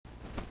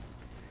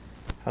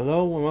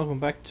Hello and welcome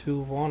back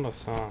to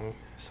Wandersong.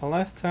 So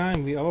last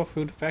time we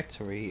overthrew the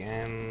factory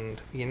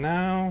and we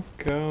now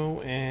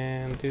go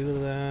and do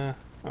the...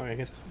 Oh, I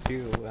guess that's what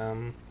you do.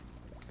 I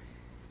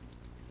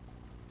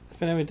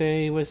spent every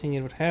day wishing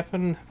it would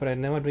happen, but I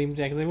never dreamed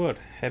it actually would.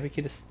 Happy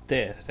Kid is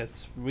dead.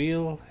 That's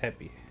real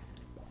happy.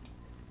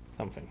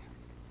 Something.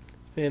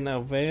 It's been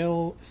a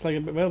veil. It's like a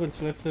veil been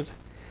lifted.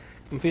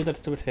 And feel that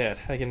stupid head.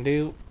 I can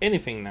do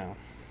anything now.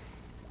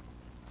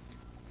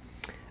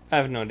 I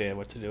have no idea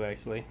what to do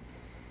actually.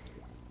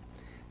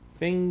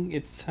 Think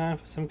it's time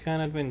for some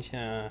kind of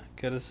adventure.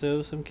 Gotta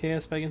sow some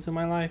chaos back into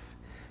my life.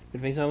 The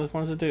things I always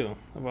wanted to do.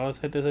 I've always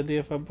had this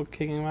idea for a book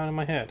kicking around in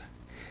my head.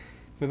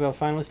 Maybe I'll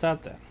finally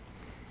start that.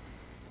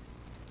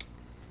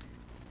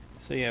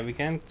 So yeah, we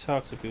can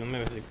talk to people.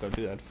 Maybe we should go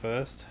do that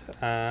first.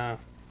 Yeah,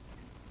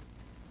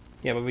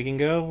 but we can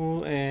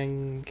go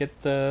and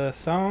get the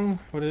song.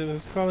 What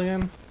is it called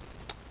again?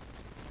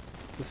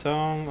 The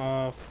song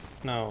of...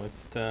 No,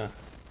 it's the...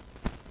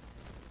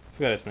 I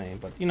forgot its name,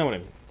 but you know what I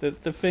mean.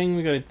 The thing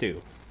we gotta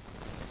do.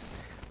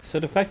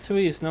 So the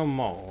factory is no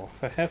more.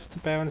 Perhaps the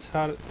Baron's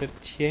heart to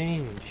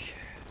change.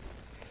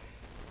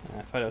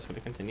 I thought I was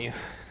gonna continue.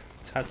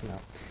 It's hard to know.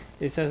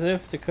 It's as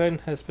if the curtain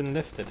has been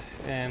lifted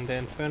and the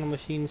infernal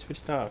machine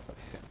switched off.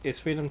 Is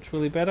freedom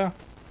truly better?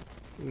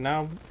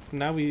 Now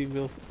we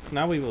will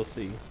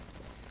see.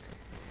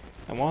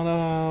 I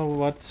wonder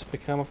what's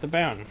become of the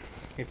Baron.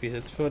 If he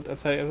sets foot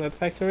outside of that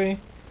factory,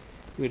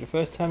 it'll be the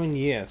first time in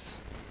years.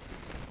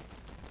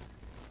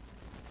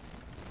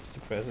 It's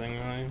depressing,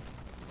 right?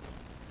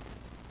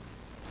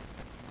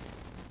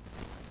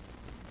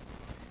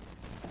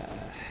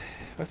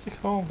 What's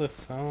it called? The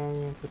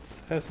song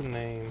that has a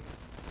name.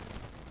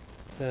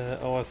 The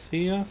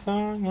Oasia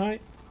song,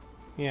 right?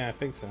 Yeah, I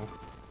think so.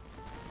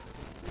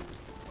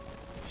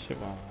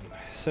 Siobhan.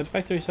 So the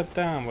factory shut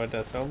down, but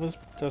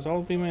does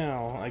all be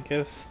well? I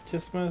guess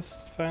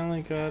Christmas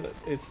finally got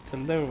its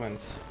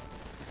deliverance.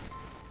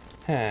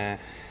 Huh.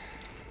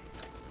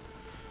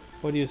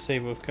 What do you say,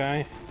 Wolf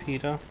Guy?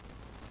 Peter?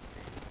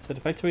 So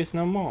the factory is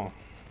no more.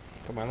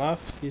 But my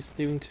love, she's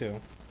leaving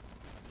too.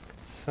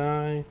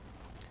 Sigh.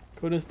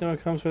 Goodness never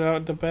comes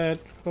without the bed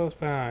close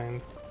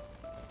behind.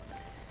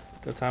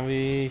 The time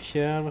we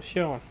shared was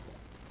short.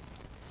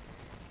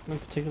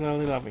 Not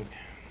particularly loving.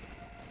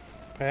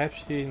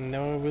 Perhaps she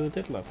never really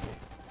did love me.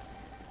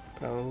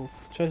 But I'll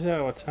treasure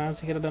our time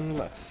together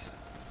nonetheless.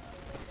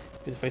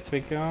 This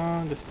factory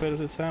gone, the spirit of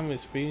the time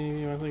is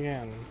free once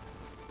again.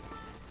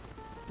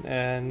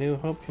 A new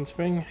hope can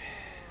spring.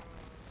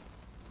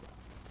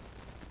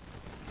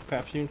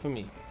 Perhaps even for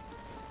me.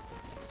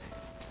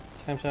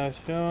 Time's out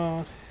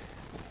short.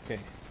 Okay.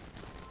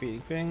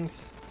 Reading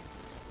things.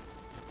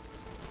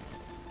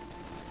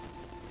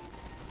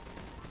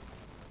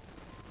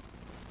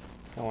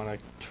 I don't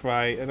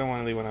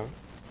really want to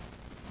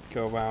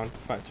go around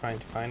trying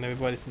to find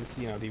everybody since,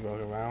 you know, they walk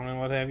around and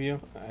what have you.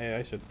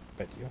 I should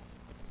bet you.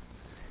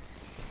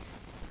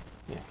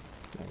 Yeah,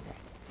 there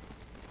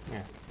we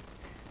go.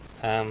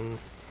 Yeah.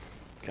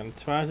 Gonna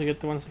try to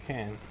get the ones I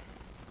can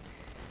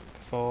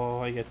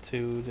before I get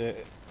to the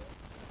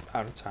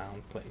out of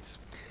town place.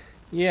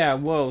 Yeah,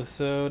 whoa,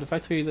 so the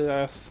factory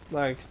that's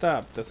like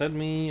stopped. Does that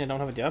mean I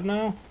don't have a job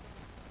now?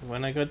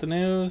 When I got the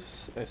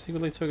news, I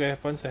secretly took a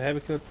bunch of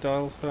heavy killed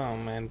dolls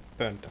home and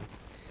burnt them.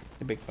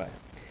 A big fire.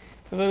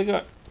 It was really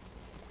good.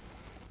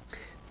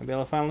 Maybe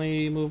I'll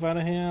finally move out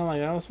of here like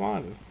I always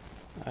wanted.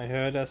 I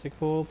heard there's a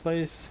cool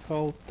place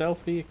called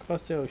Delphi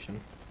across the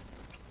ocean.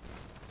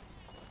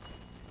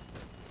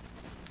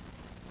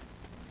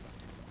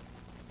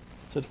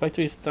 So the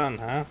factory's done,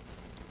 huh?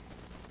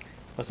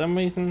 For some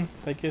reason,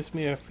 that gives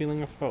me a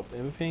feeling of hope.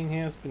 Everything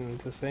here has been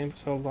the same for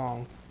so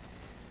long.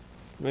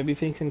 Maybe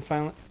things can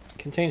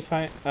change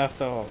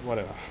after all,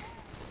 whatever.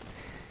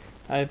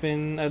 I've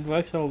been at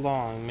work so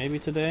long. Maybe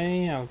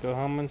today I'll go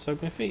home and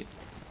soak my feet.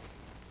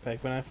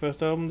 Back when I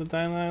first opened the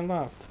diner I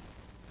loved.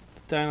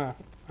 The diner,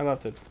 I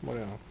loved it,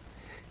 whatever.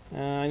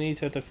 I need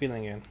to have that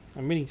feeling again.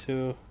 I'm reading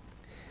too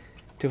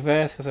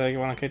fast because I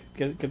want to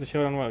get the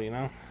show on road, you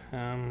know?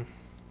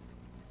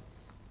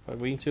 But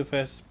reading too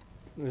fast,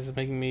 this is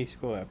making me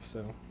screw up,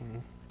 so...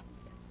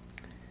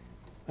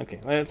 Okay,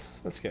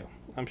 let's go.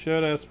 I'm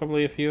sure there's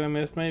probably a few I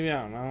missed, maybe,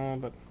 I don't know,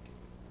 but...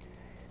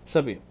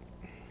 So be it.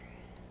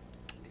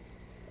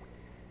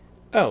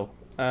 Oh,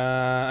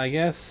 I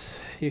guess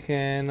you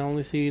can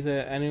only see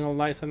the annual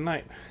lights at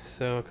night,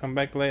 so come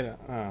back later.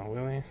 Oh,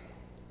 really?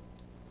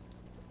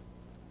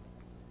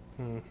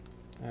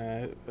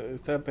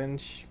 Is that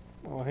bench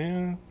over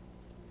here?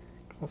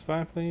 Close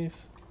by,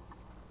 please.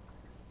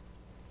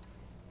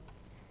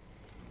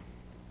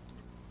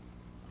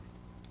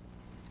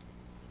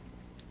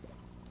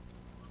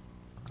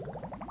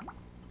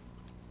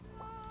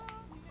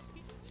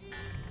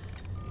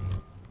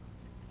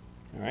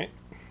 Alright,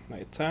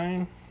 night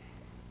time.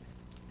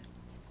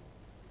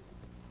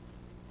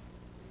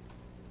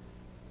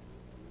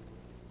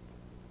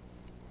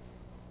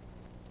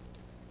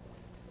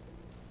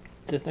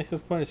 This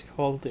next point is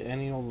called the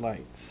Annual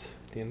Lights.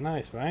 They're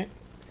nice, right?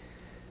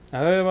 Now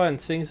hurry about and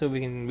sing so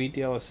we can read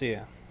the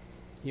Overseer.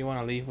 You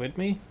wanna leave with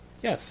me?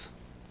 Yes.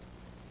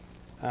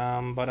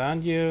 But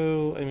aren't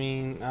you,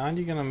 aren't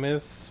you gonna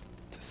miss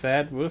the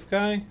sad wolf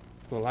guy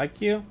who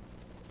like you?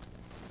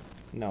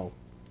 No.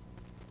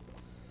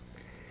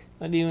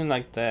 Not even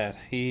like that.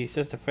 He's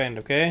just a friend,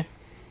 okay?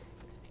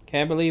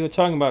 Can't believe we're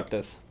talking about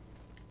this.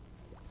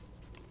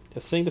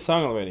 Just sing the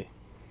song already.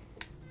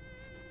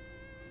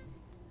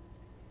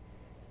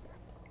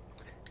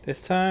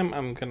 This time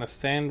I'm gonna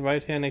stand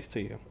right here next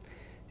to you.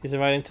 He's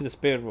right into the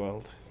spirit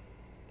world.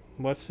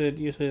 What's it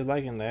usually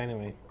like in there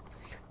anyway?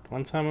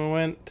 One time I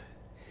went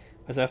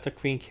was after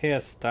Queen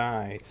Chaos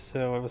died,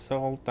 so it was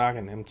all dark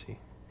and empty.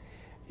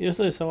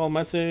 Usually it's all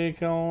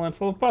magical and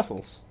full of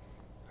puzzles.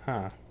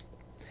 Huh.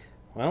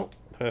 Well,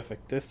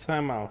 perfect. This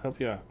time I'll help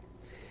you out.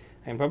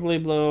 I can probably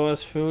blow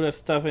us through that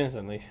stuff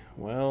instantly.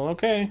 Well,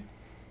 okay.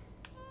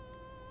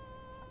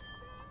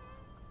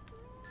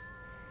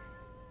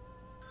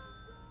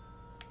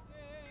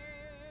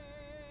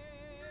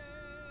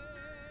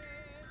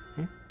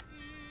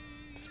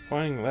 It's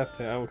pointing left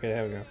there. Oh, okay,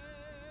 there we go.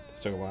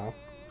 This took a while.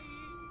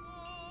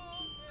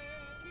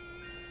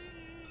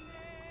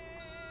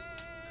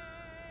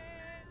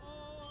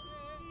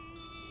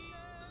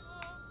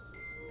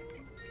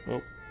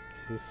 Oh,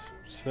 geez.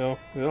 So,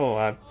 we all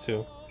had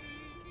to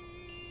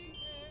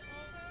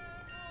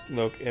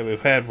look. Yeah,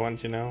 we've had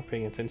ones, you know,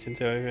 paying attention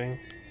to everything.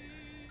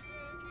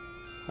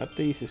 Not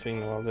the easiest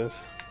thing in all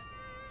this.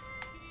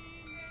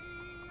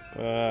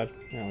 But,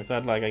 you know, it's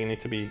not like I need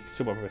to be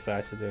super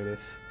precise to do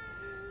this.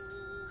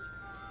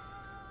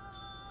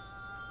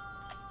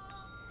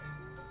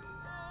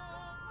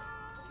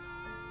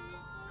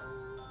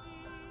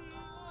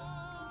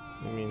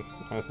 I mean,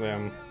 honestly,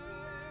 I'm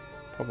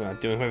probably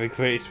not doing very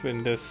great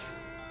in this.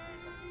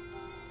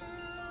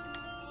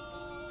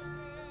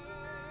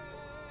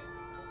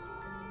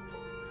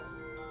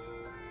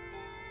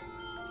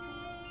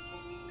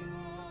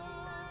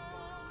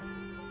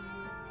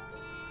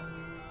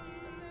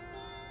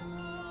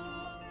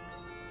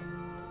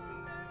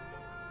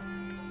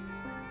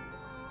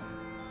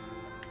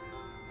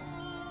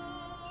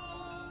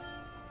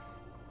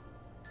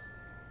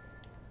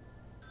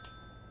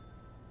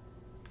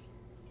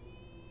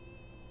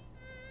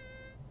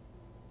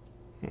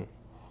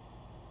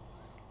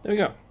 There we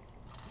go.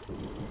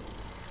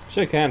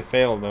 Sure can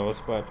fail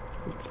those, but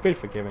it's pretty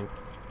forgiving.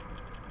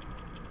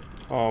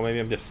 Oh, maybe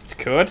I'm just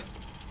good?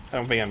 I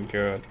don't think I'm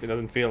good. It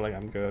doesn't feel like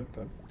I'm good,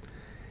 but...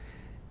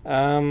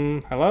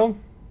 hello?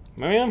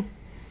 Miriam?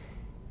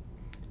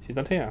 She's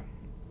not here.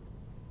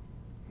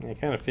 I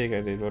kind of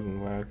figured it wouldn't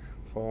work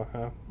for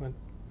her, but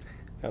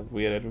felt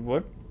weird that it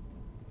would.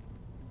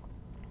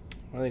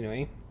 Well,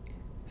 anyway.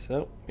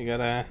 So, we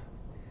got a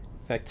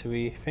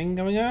factory thing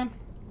going on.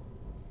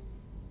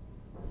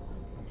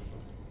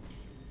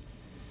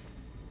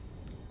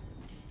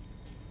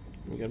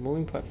 We got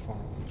moving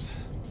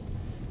platforms.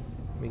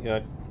 We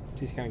got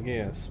these kind of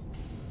gears.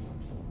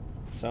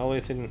 It's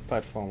always in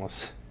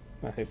platformers.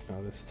 I've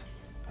noticed.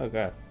 Oh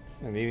god.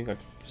 And we even got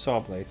saw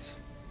blades.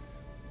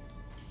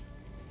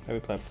 Very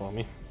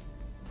platformy.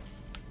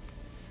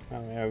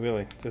 Oh yeah,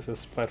 really. This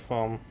is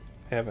platform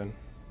heaven.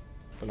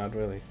 But not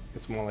really.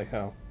 It's more like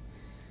hell.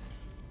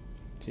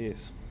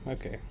 Jeez.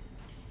 Okay.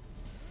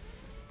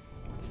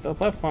 It's still a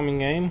platforming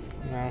game.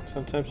 No,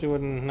 sometimes you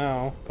wouldn't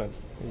know, but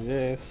it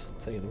is,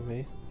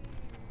 technically.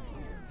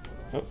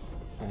 Oh,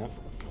 yeah,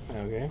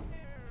 okay.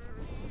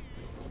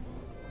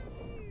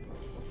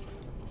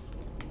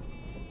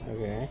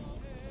 Okay.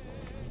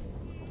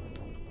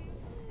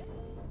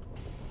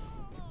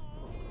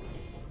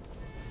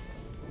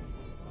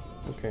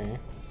 Okay.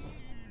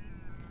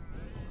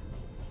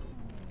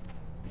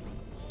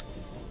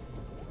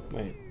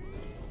 Wait.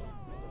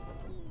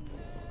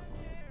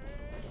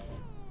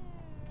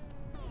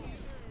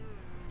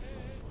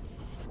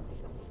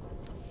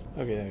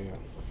 Okay, there you go.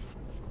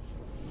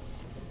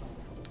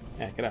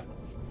 Yeah, get up.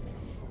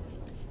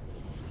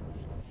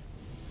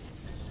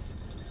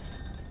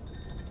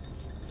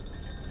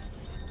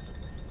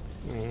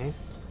 Mm-hmm.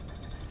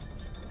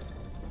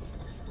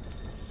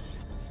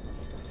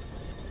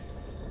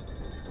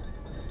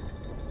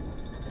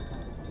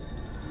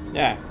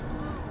 Yeah.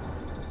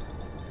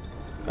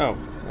 Oh,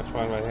 that's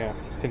one right here.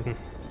 Didn't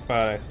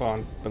thought I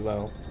spawned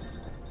below.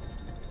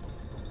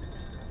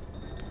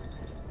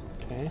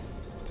 Okay,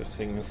 just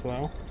taking this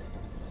slow.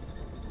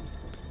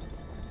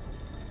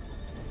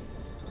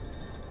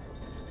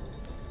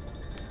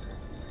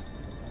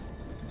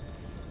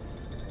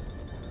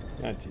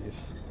 Ah,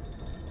 jeez.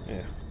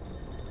 Yeah.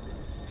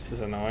 This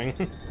is annoying.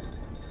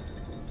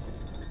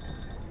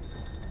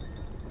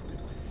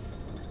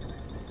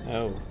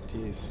 Oh,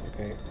 jeez.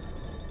 Okay.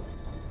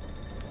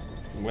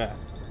 Well.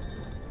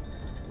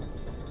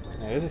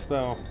 Yeah, this is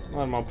a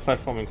lot more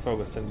platforming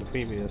focused than the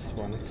previous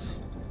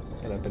ones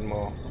that have been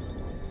more.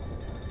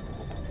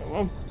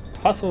 Well,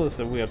 puzzle is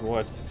a weird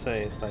word to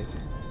say. It's like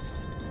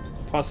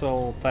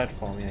puzzle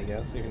platforming, I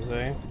guess you can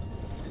say.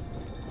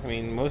 I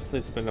mean, mostly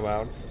it's been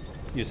about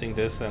using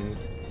this and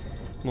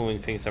moving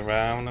things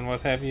around and what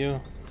have you.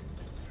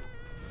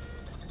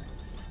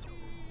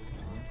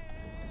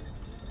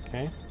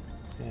 Okay,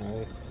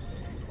 Yeah,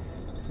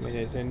 made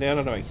it in the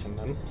other direction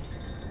then.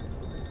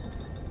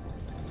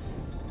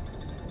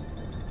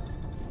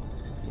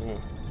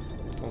 Oh,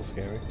 that's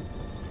scary.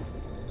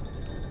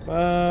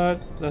 But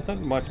there's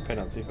not much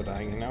penalty for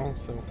dying, you know,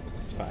 so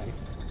it's fine.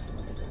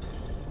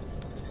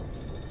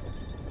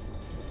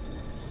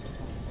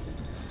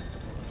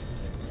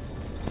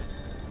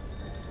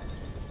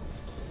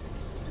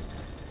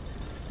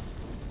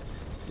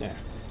 Yeah.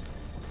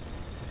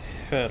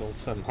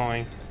 Hurdles are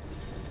annoying.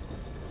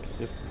 It's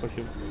just push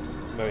you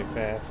very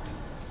fast.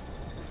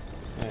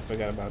 I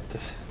forgot about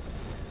this.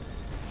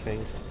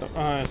 Things. Oh,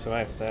 I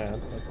survived that,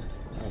 but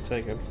I'll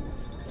take it.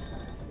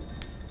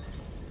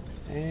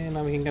 And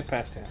now we can get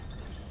past here.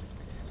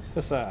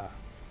 Huzzah!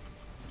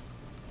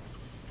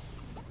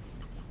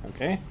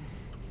 Okay.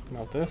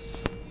 Melt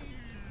this.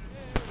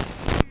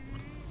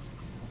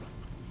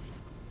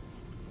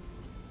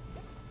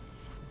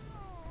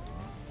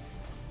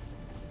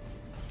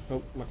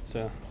 Oh, what's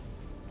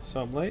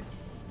saw blade?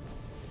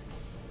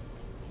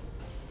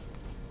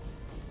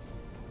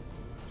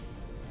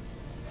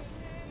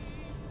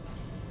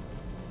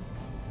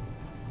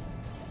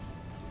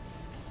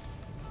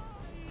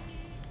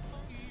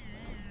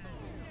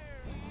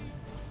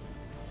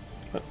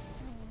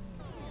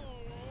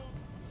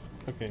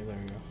 Okay, there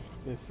we go.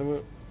 It's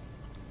somewhere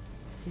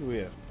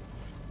weird.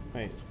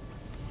 Wait.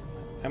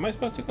 Am I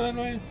supposed to go that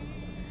way?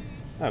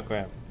 Oh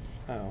crap.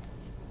 Oh.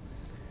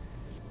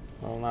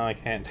 Well, now I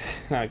can't.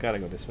 Now I gotta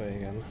go this way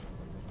again.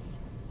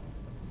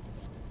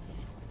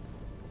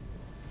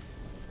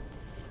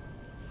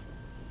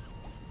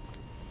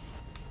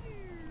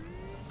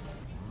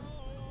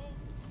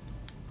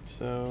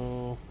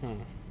 So, don't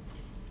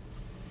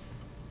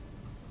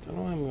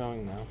know where I'm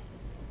going now.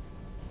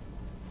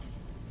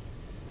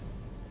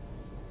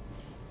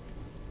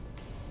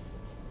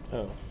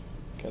 Oh,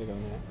 gotta go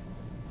now.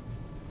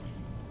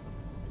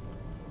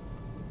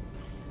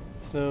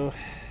 So,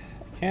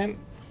 I can't.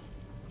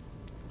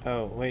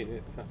 Oh, wait.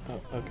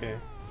 Oh, okay.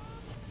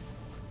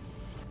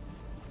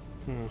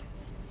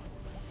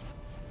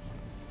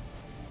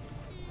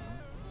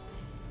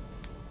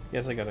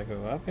 Guess I gotta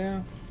go up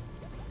here?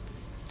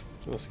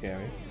 A little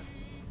scary.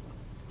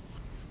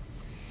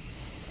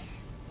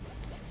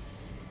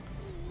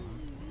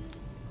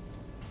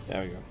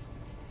 There we go.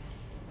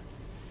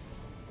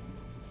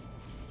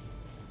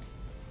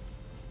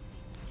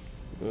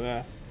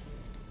 Ah,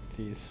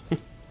 jeez.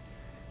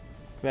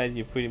 Glad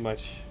you pretty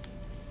much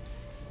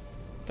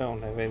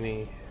don't have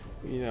any,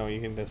 you know, you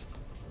can just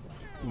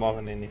walk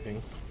on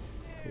anything,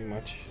 pretty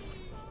much.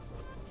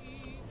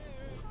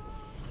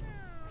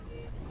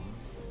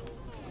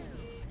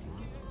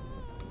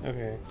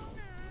 Okay.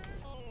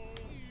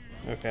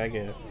 Okay, I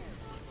get it.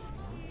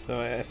 So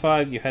I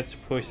thought you had to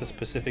push a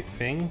specific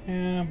thing,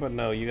 yeah, but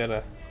no, you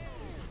gotta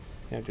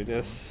do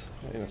this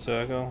in a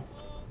circle.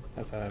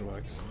 That's how that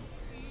works.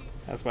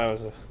 That's why I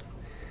was a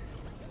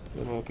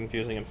little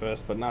confusing at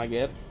first, but now I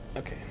get it.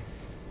 Okay.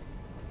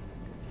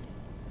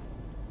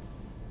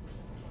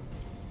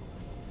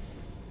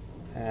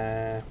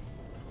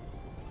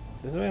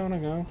 This is where I want to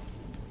go.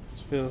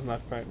 This feels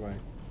not quite right.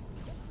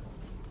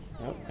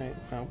 Oh, wait,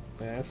 no,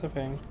 there's a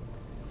thing.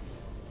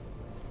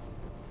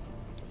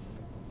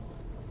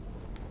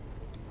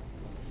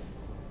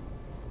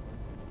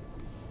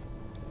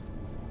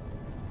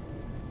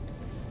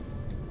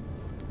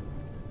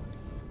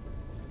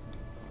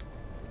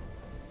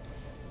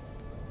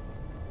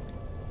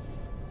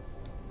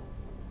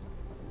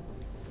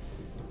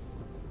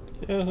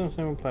 There's some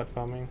simple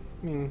platforming.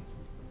 I mean,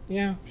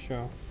 yeah,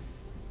 sure.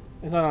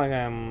 It's not like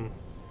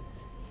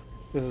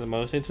this is the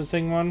most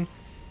interesting one,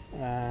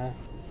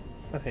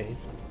 but hey,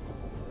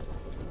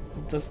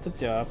 it does the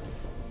job.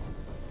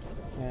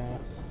 Yeah.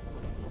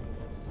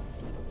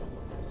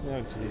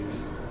 Oh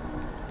jeez.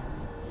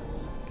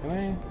 Can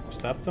I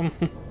stop them?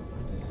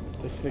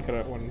 Just click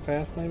it one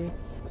fast, maybe.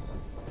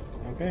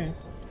 Okay.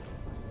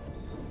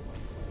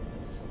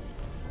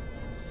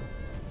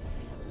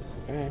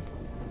 Okay.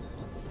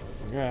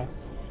 Yeah.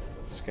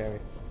 Scary.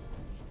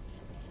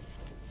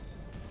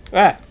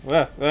 Ah!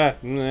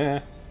 Nah.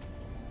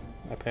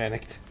 I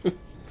panicked.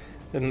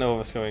 Didn't know what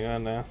was going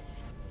on now.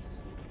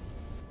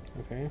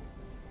 Okay.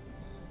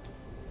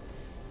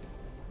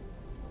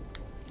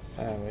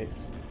 Ah, wait.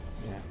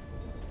 Yeah.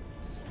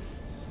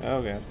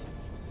 Oh god.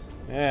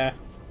 Yeah.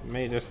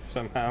 Made it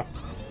somehow.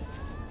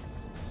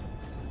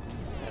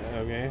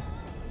 Okay.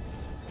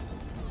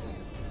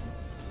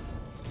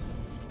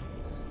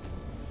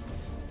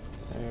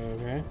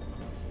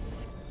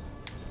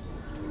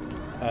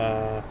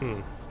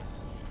 Okay.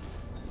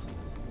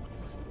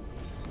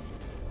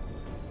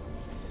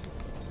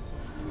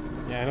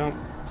 Yeah, I don't.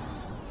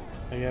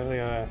 I guess I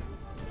gotta.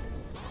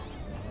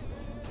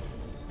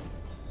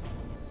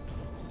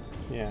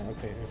 Yeah,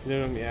 okay. If you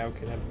don't, yeah,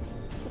 okay, that makes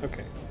sense.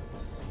 Okay.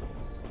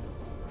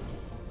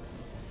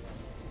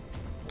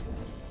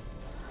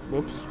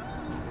 Whoops.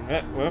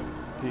 Whoop.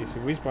 Jeez,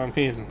 you respawn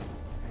me in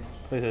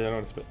places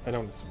I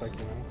don't expect,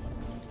 you know.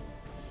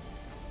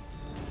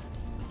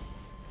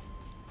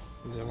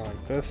 Is it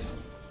like this?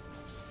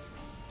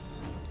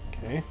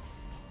 Okay.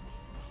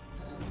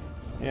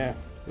 Yeah,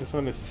 this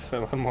one is a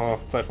lot more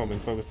platforming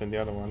focused than the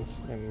other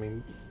ones. And I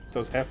mean,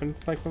 those have been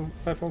platform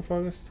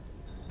focused.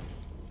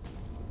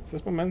 Is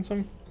this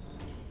momentum?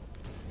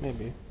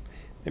 Maybe.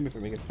 Maybe if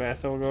we make it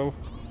fast, I'll go.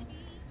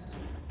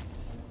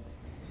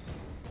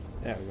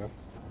 There we go.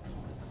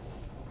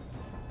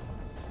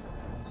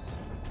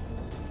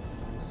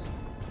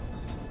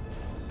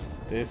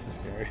 This is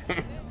scary.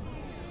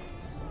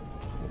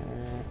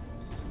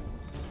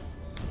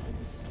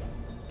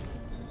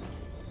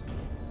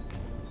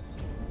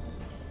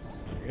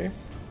 Okay.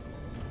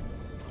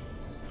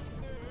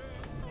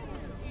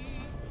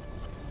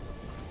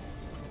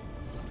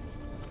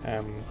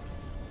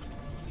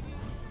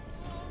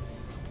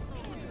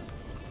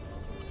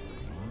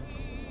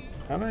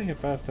 How do I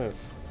get past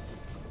this?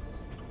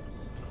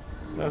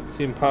 That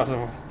seems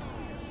possible.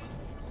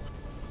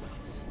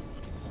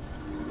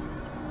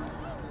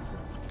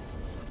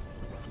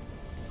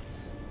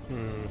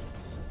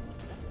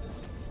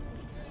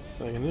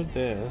 So I can do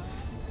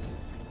this.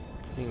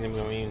 I think I'm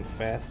going even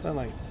faster,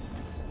 like...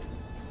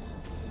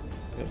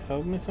 Could it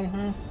help me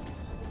somehow?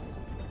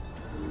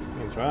 I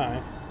can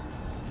try.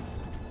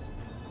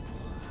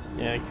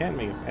 Yeah, I can't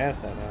make it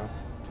past that though.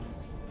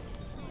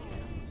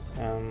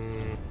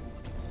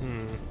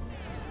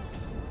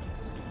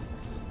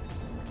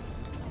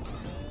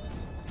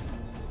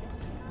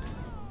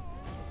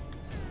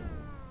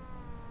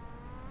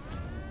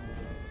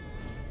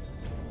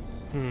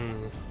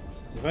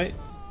 Right.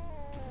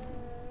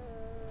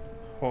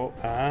 Oh,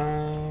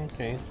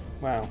 okay.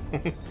 Wow.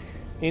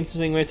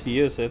 Interesting way to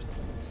use it.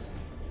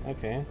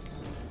 Okay.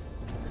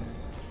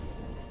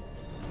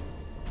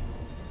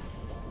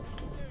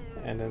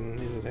 And then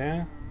use it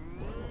here.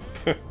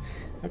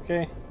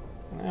 Okay.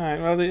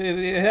 Alright, well,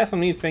 it has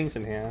some neat things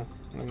in here.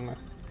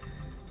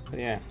 But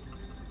yeah.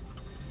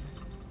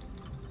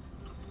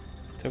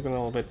 Took a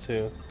little bit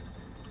to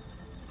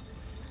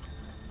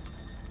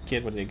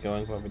get what you're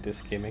going for with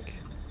this gimmick.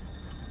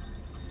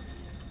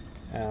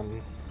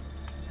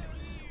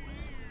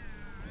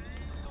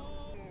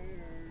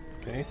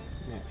 Okay,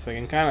 yeah, so I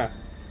can kind of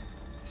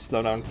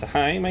slow down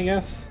time, I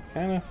guess,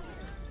 kind of.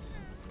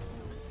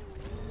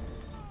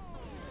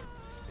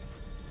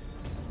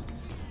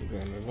 You go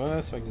in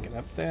reverse so I can get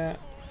up there.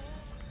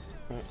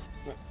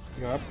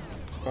 Go up,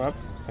 go up,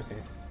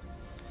 okay.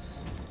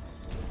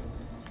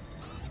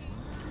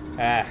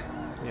 Ah,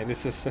 yeah,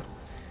 this is, it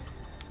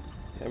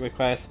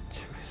requires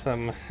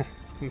some,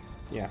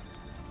 yeah.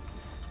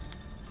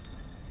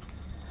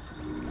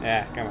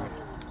 Yeah, come on.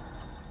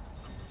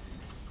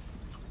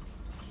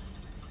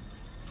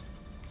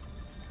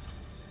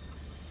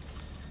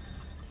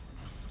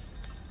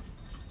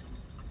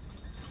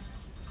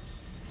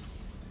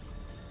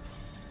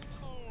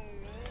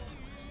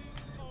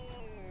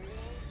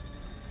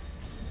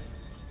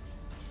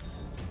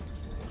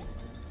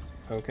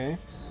 Okay,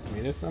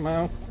 made it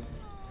somehow.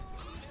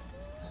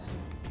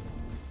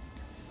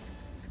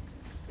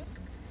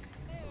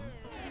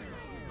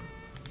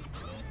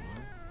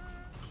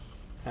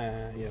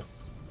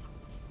 Yes.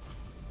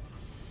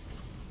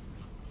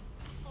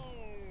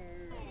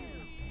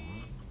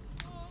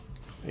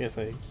 Yes,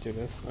 I do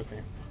this.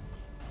 Okay.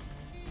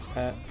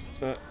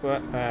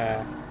 What?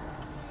 Huh.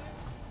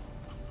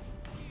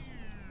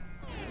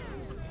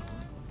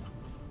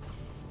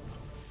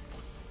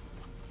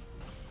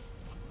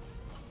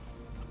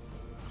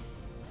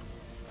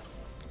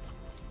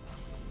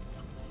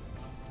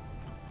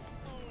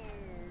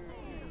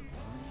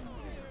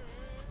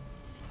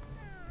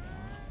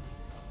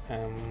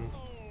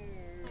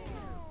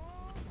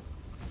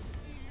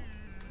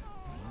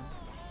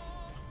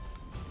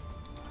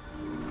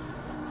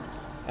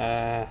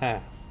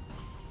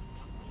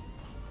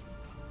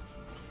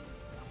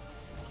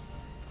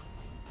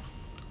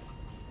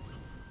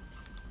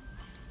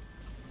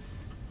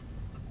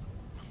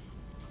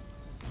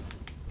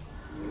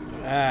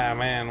 Ah,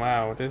 man,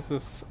 wow. This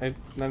is... I'm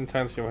not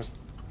entirely sure what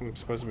I'm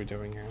supposed to be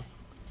doing here.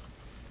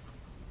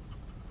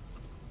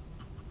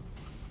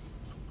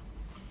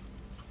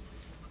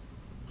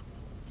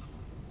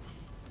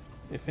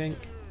 I think...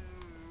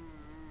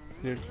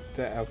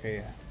 Okay,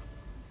 yeah.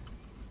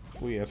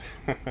 Weird.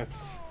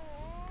 That's...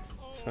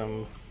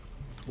 some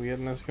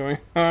weirdness going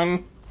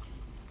on.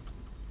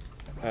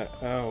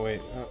 Oh,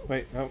 wait. Oh,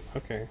 wait. Oh,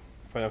 okay.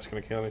 I thought that was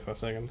gonna kill me for a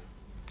second.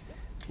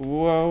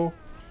 Whoa.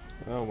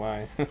 Oh,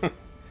 my.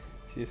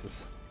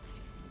 Jesus.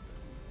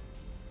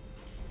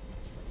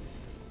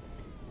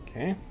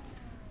 Okay.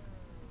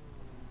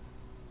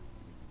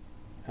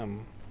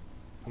 I'm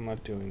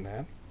not doing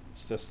that.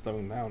 It's just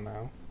slowing down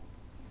now.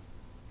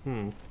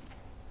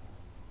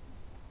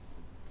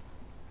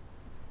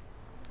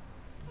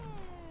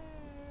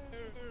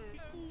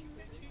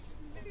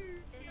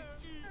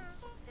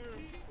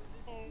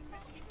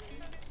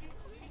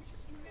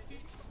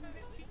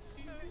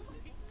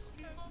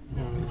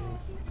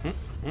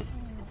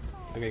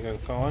 Okay, going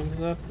forward, is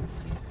that?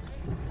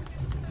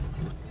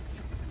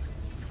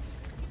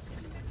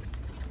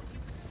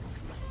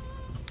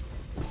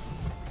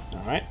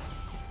 Alright.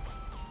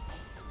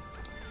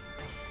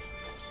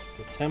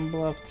 The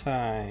Temple of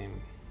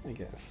Time, I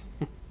guess.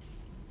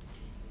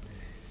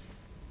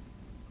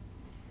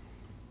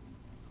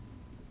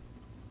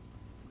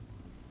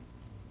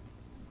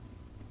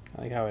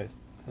 like how it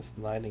has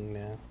lighting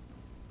now.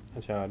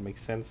 That's how it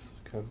makes sense,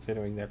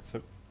 considering that's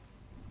a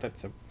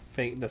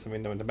fake. That's a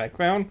window in the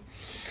background,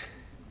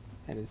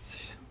 and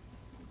it's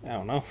I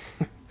don't know,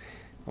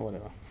 or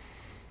whatever.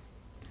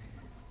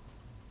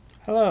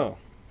 Hello,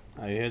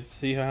 are you here to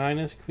see Her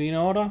Highness Queen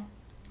Order?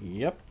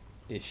 Yep.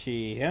 Is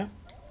she here?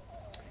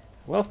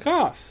 Well, of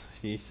course.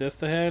 She's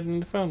just ahead in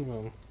the phone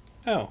room.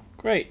 Oh,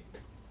 great.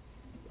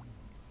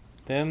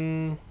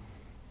 Then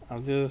I'll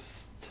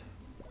just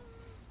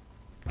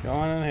go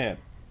on ahead.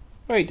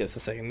 Wait just a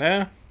second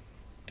there.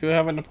 Do you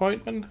have an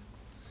appointment?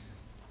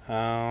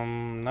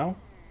 No?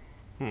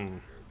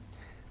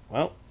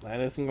 Well, that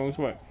isn't going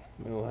to work.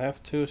 We'll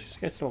have to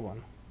schedule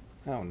one.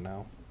 Oh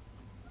no.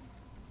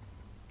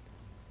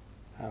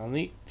 I'll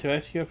need to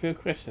ask you a few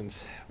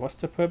questions. What's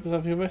the purpose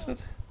of your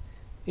visit?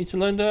 Need to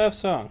learn the Earth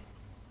song.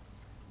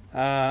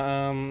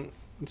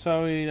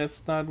 Sorry,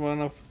 that's not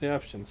one of the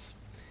options.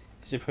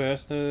 Is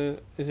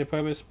your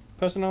purpose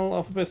personal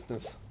or for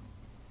business?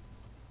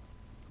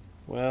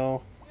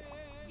 Well,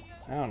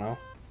 I don't know.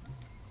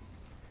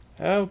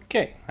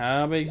 Okay,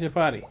 how big is your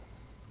party?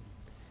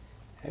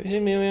 Have you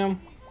seen Miriam?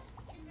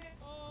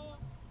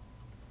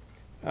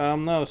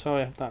 No,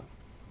 sorry, I've not.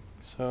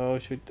 So,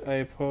 should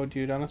I put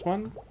you down as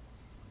one?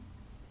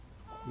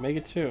 Make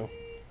it 2.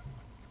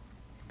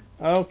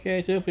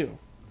 Okay, 2 people.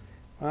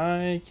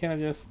 Why can't I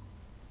just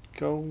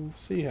go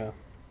see her?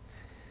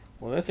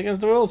 Well, that's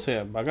against the rules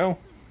here, buggo.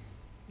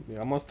 We're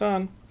almost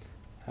done.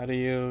 How do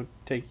you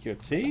take your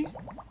tea?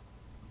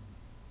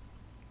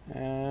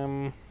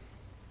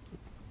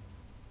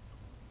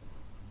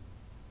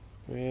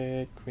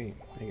 With cream,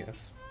 I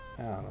guess.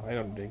 I don't know, I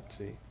don't drink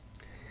tea.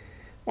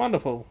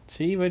 Wonderful,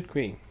 tea with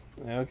cream.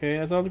 Okay,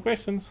 that's all the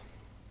questions.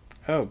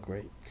 Oh,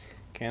 great.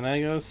 Can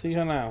I go see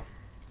her now?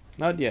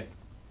 Not yet.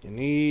 You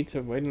need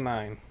to wait in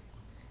line.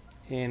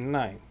 In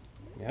line.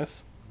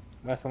 Yes?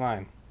 Where's the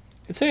line?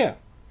 It's here.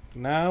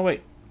 Now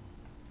wait.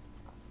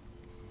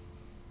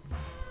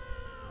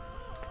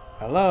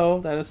 Hello,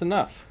 that is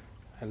enough.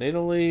 I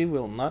literally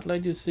will not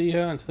let you see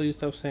her until you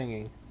stop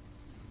singing.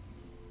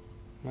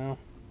 Well,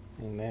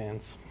 in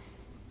dance.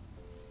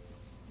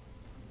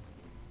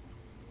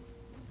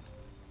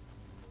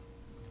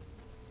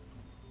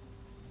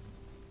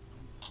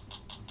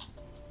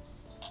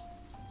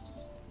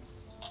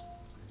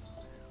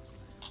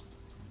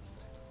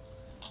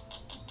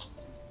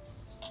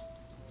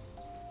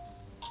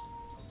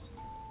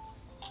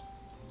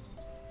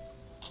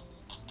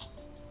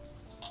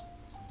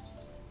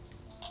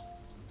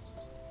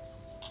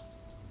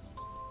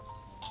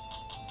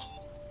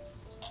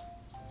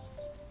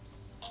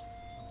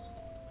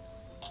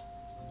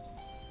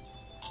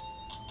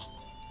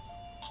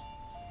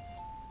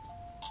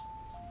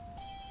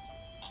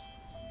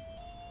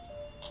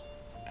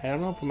 I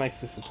don't know if I'm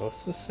actually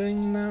supposed to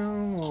sing now,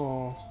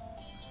 or...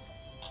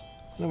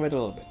 I'm gonna wait a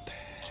little bit.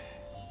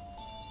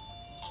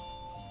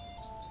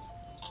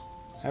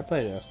 I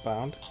played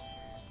Earthbound.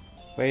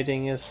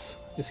 Waiting is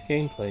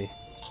gameplay,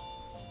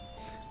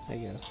 I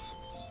guess.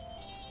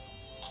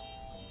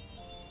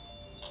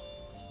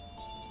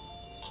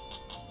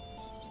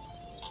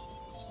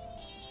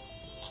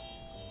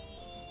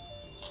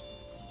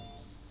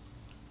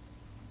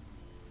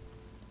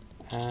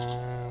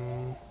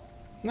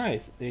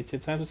 Nice. It's your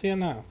time to see her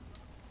now.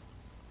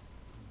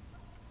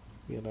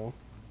 You know,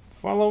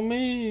 follow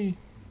me.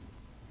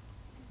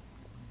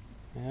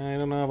 I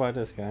don't know about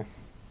this guy.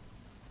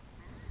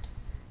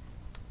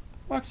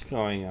 What's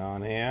going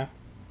on here?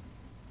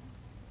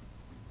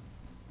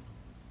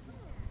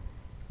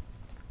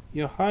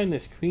 Your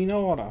Highness, Queen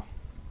Order.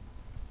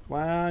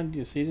 Why aren't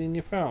you seated in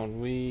your phone?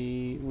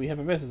 We have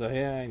a visitor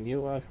here and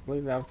you are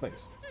completely out of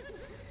place.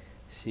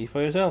 See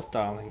for yourself,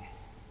 darling.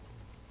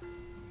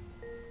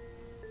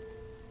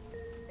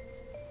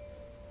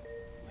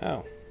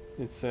 Oh,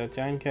 it's a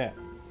giant cat.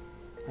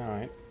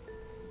 Alright.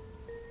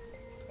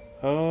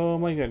 Oh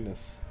my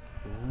goodness.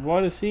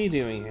 What is he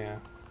doing here?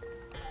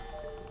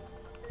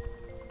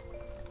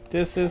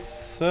 This is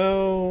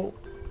so...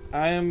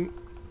 I am...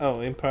 Oh,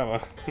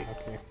 improper.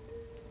 Okay.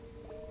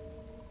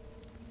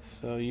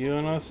 So you're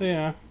an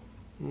overseer?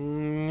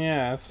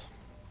 Yes.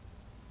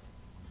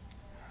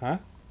 Huh?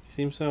 You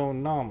seem so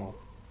normal.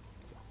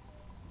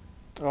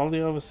 All the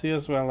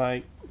overseers were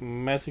like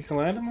magical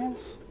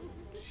animals?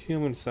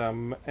 Humans are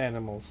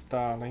animals,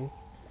 darling.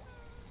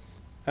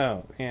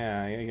 Oh,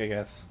 yeah, I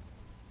guess.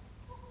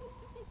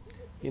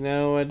 You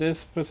know, at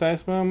this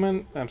precise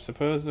moment, I'm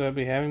supposed to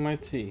be having my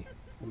tea.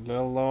 The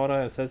little Lorda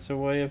has such a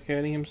way of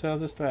getting himself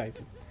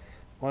distracted.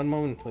 One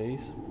moment,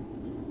 please.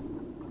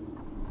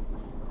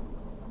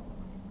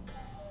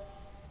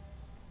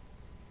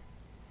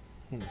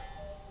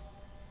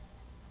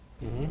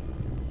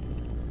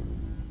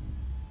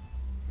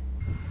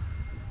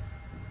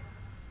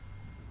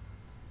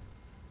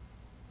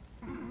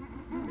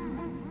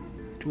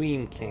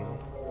 Dream King.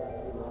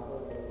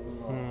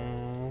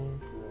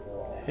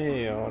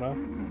 Hey, Order.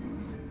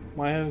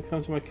 Why have you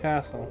come to my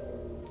castle?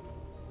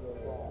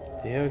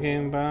 The hero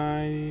came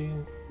by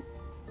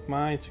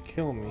mine to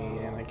kill me,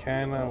 and I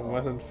kinda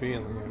wasn't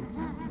feeling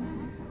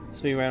him.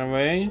 So you ran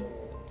away?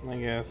 I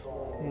guess.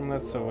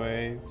 That's a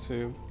way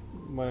to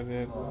what I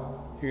did.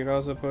 You could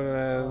also put it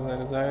as I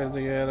decided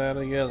to get out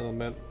of Gizzle,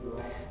 but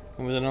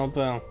it was an old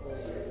pal.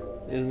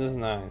 Isn't this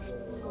nice?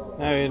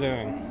 How are you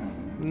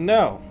doing?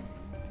 No!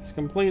 It's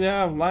completely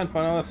out of line for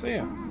another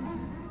seer.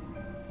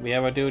 We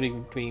have a duty,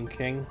 Dream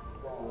King.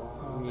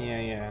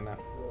 Yeah, I know.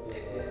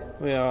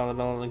 We are all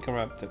adult and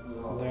corrupted.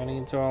 Turning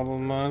into horrible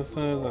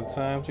monsters, a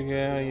time to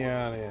go,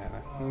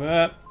 yada.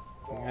 But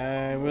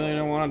I really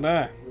don't want to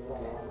die.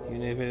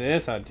 Even if it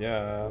is our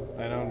job,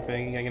 I don't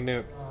think I can do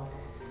it.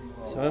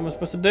 So what am I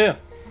supposed to do?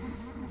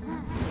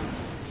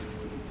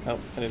 Oh,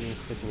 I didn't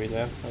get to read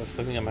that. I was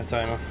looking at my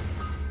timer.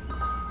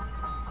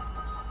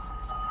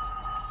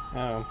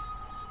 Oh,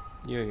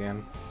 you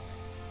again.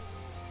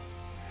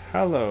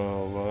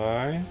 Hello,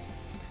 boys.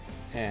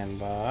 And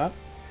Bob.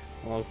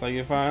 Looks like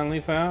I finally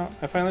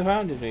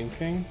found you, Dream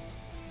King.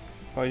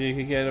 Thought you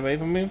could get away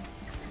from me.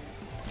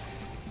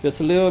 Just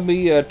allow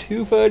me a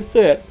 2-5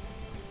 set.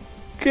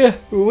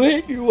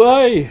 Wait,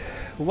 why?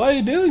 Why are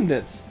you doing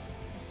this?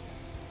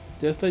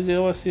 Just like the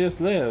overseers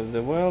live,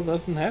 the world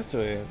doesn't have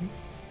to end.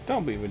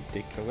 Don't be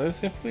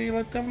ridiculous. If we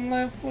let them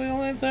live,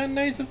 we'll enter an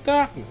age of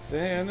darkness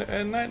and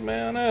a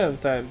nightmare on earth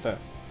type stuff.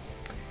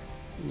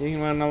 You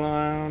can run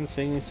around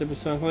singing stupid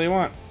songs all you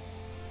want.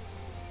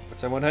 But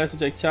someone has to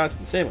take charge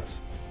and save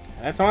us.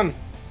 And that's one.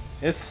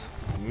 It's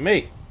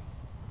me.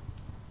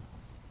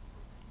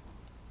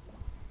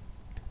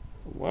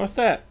 What was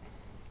that?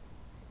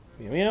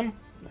 Miriam?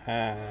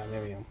 Ah,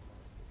 Miriam.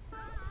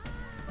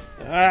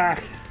 Ah!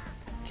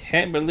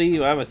 Can't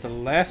believe I was the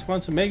last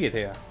one to make it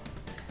here.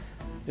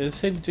 Just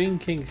saved the Dream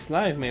King's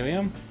life,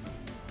 Miriam.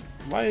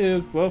 Why are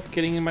you both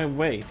getting in my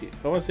way? The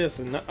overseers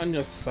are not on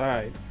your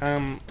side.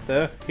 I'm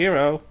the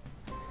hero.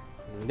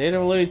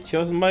 Literally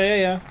chosen by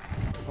Aya.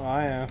 Oh,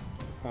 Aya.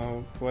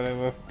 Oh,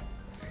 whatever.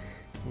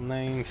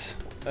 Names.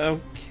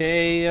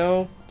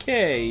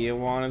 Okay. You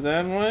want it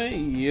that way?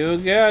 You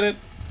got it.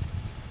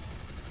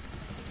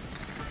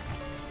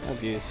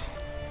 Abuse.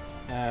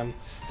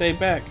 Stay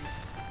back.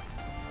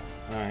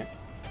 Alright.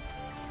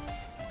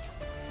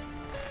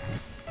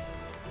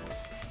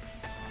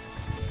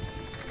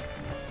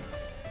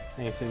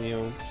 I send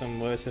you some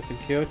words of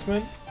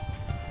encouragement.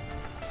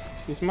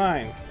 She's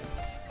mine.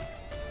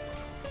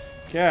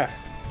 Yeah.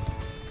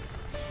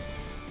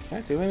 Can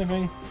I do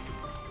anything?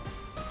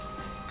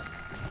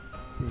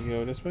 You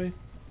go this way?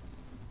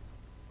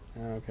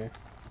 Oh, okay.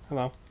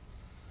 Hello.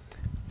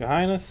 Your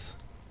Highness.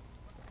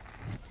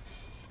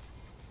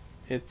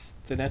 It's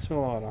the natural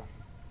order.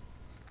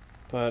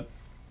 But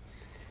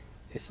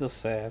it's still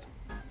sad.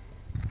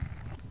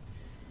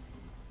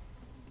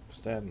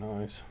 What's that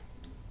noise?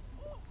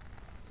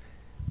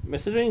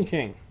 Mr. Dream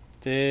King,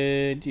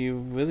 did you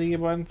really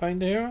go out and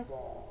find the hero?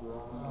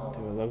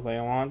 Do it look like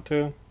I want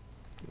to?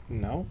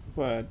 No,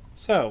 but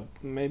so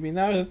maybe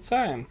now is the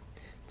time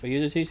for you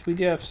to teach me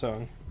the F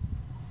song.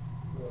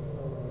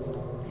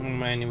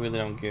 Man, you really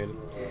don't get it.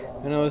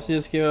 And let's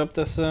just give up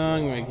the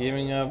song. We're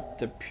giving up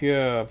the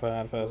pure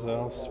part of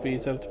ourselves.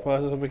 Speeds up the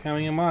process of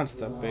becoming a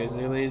monster.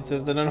 Basically, it's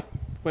just another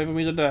way for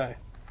me to die.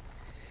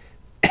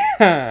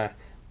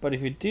 But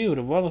if you do,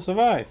 the world will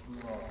survive.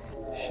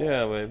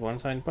 Sure, with one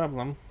tiny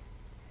problem.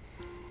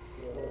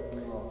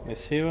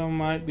 This hero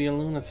might be a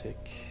lunatic,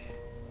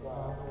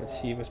 but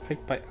she was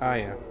picked by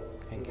Aya,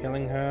 and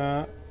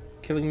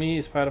killing me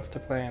is part of the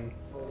plan.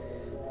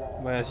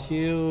 Whereas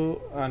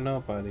you are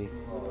nobody.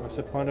 What's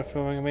the point of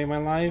throwing away my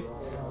life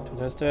to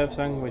this death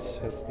song which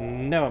has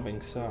never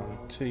been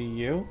sung to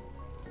you?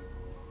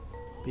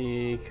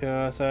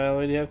 Because I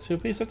already have 2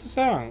 pieces of the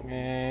song,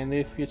 and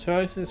if your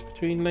choice is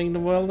between letting the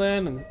world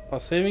end or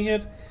saving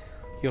it,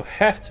 you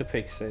have to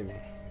pick saving,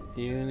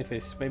 even if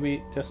it's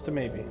maybe just a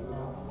maybe.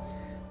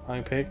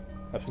 I pick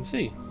option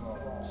C,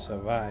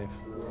 survive.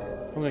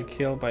 I'm not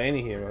killed by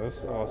any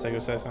heroes or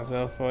sacrifice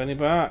myself for any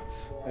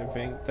parts. I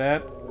think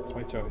that is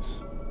my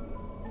choice.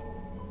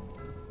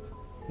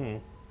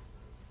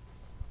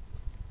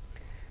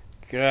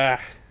 Gah.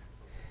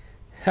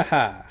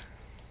 Haha.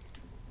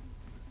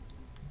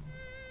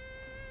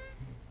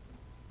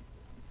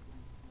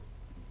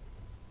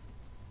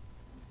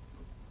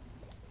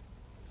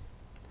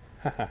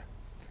 Haha.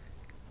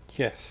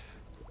 Yes,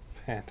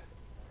 pant.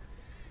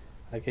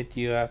 I'll get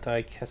you after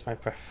I catch my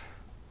breath.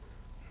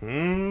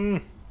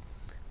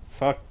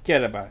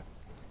 Forget about it.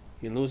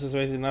 You losers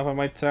wasted enough of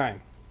my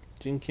time.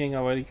 Dream King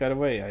already got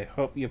away. I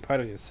hope you're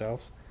proud of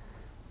yourselves.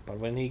 But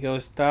when he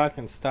goes dark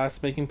and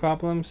starts making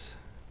problems,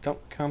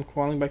 don't come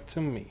crawling back to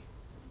me.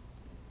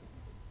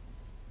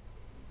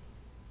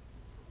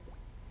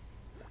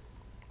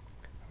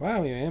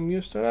 Wow,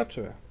 you stood up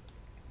to her.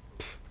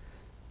 Pfft,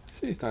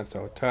 she's not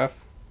so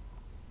tough.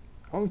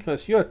 Only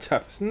because you're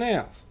tough as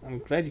nails. I'm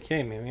glad you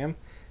came, Miriam.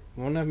 I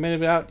wouldn't have made it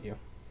without you.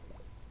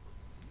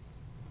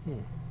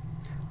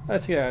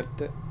 Let's get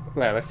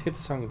the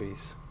song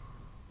bees.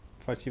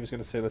 Thought she was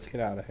gonna say let's get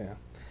out of here.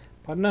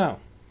 But no.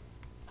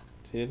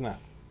 She did not.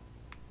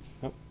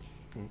 Nope.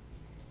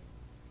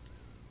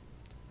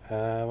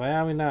 Where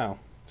are we now?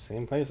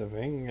 same place, I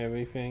think.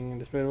 Everything in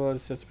the spirit world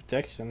is just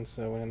protection,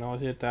 so when an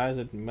Nausea dies,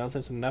 it melts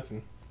into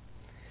nothing.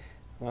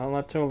 Well,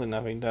 not totally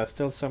nothing. There's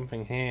still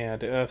something here,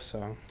 the Earth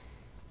Song.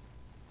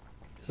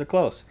 So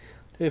close.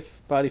 The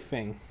body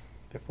thing.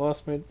 The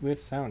floors made weird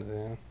sounds,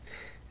 and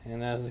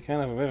there's a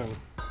kind of a rhythm.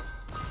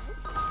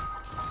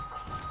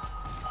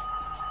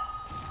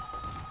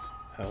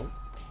 Oh.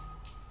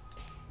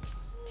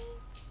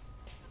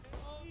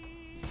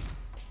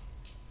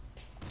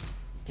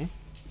 Hmm?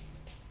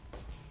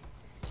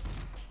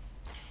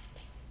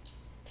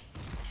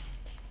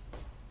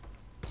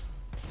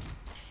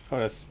 Oh,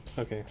 that's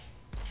okay.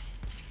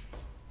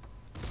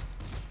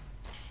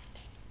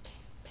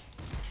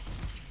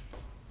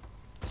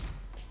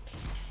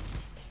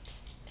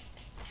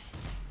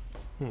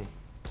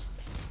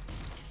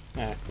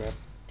 Ah, crap.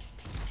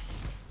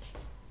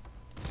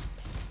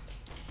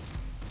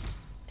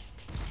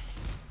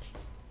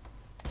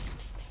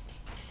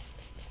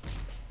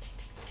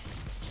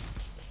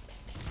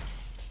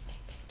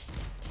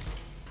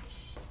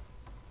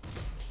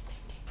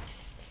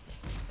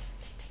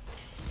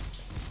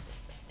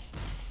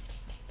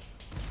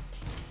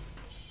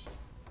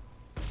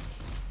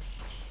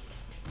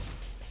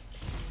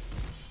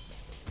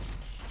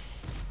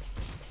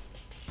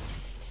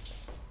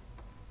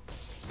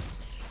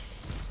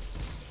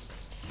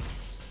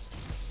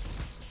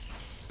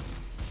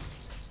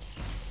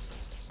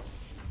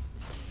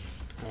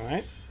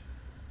 Alright.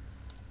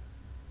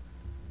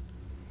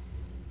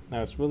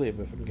 Now it's really a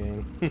different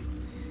game.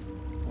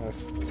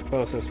 That's as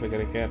close as we're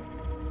gonna get.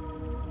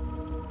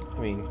 I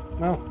mean,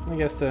 well, I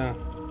guess the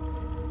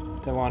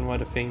one where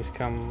the things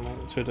come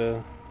to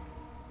the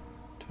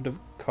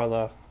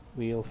color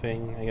wheel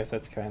thing, I guess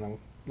that's kind of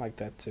like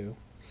that too.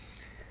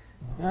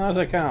 That was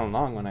a kind of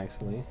long one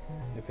actually,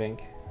 I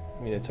think.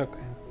 I mean, it took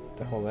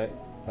the whole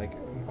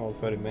whole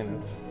 30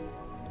 minutes,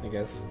 I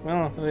guess.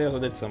 Well, they also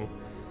did some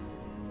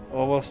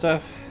overall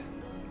stuff.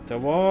 The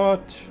war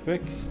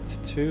twixt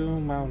two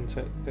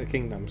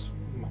kingdoms.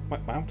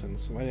 What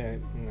mountains? Why did I?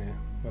 Yeah,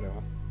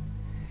 whatever.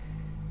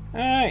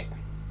 Alright.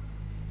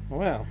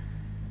 Well.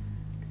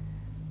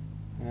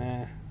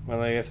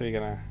 Well, I guess I'm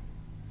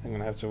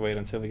gonna have to wait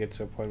until we get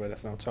to a point where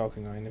there's no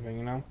talking or anything,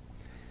 you know?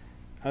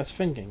 I was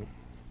thinking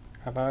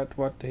about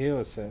what the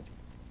hero said.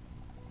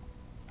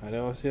 Are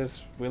those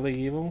just really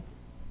evil?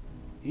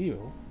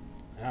 Evil?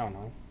 I don't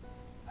know.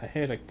 I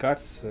hate her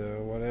guts,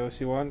 so whatever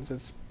she wants,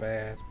 it's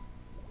bad.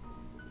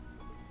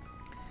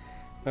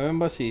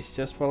 Remember, she's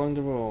just following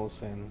the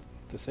rules, and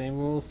the same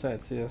rules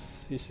that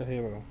she's a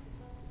hero.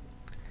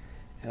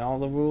 And all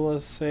the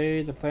rulers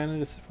say the planet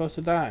is supposed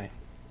to die.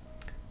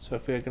 So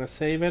if we're gonna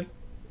save it,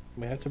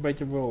 we have to break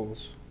the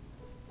rules.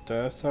 The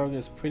Earth Song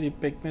is a pretty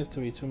big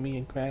mystery to me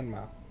and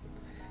Grandma.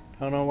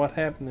 Don't know what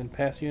happened in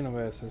past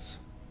universes.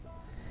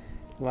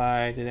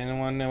 Like, did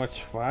anyone ever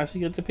try to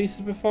get the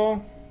pieces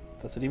before?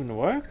 Does it even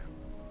work?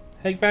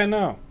 Heck if I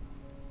know.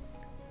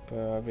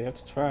 But we have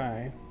to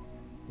try.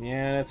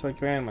 Yeah, that's what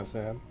Grandma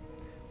said.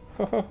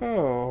 Ho ho ho,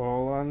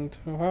 hold on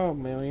to hope,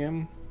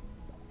 Miriam.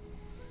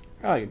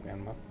 I like it,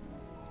 Grandma.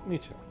 Me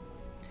too.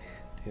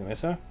 Do you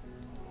miss her?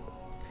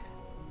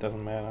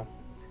 Doesn't matter.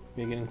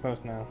 We're getting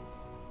close now.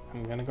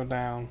 I'm gonna go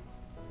down.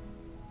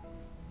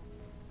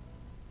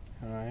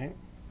 Alright.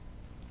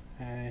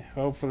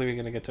 Hopefully we're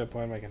gonna get to a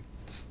point where I can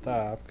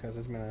stop, because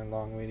it's been a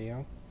long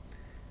video.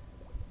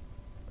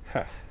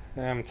 Huh.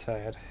 I'm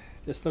tired.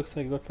 This looks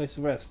like a good place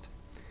to rest.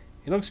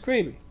 It looks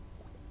creepy.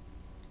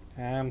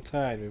 I'm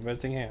tired. We're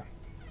resting here.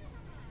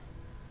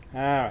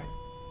 Alright.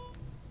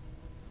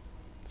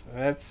 So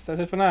that's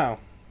it for now.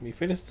 We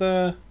finished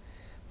the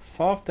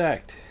 4th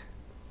act.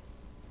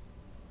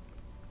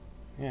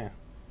 Yeah.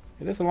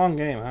 It is a long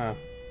game, huh?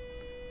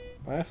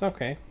 But that's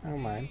okay. I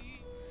don't mind.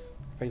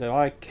 In fact, I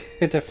like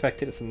the fact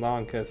that it's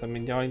long, because I'm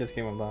enjoying this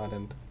game a lot,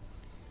 and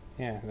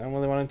yeah, I don't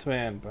really want it to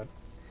end, but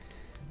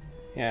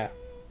yeah.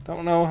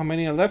 Don't know how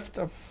many are left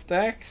of the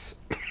acts.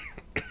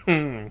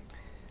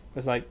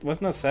 It's like,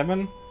 wasn't there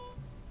 7?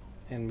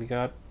 And we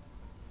got,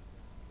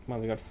 well,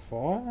 we got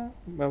 4?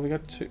 Well, we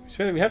got 2.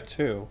 So we have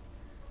 2.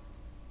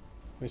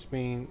 Which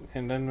means,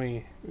 and then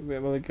we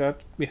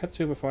had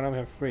 2 before, now we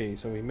have 3.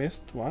 So we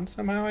missed 1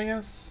 somehow, I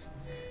guess?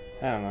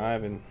 I don't know, I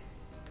haven't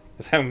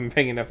been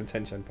paying enough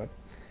attention, but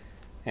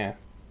yeah.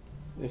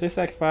 Is this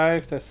Act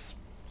 5? There's,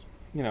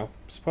 you know,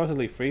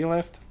 supposedly 3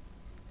 left,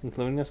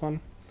 including this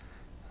one.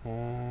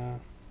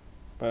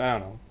 But I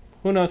don't know.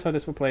 Who knows how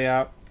this will play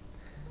out?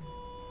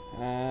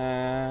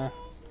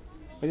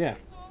 But yeah.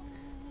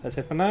 That's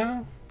it for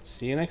now.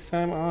 See you next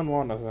time on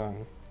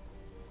Wandersong.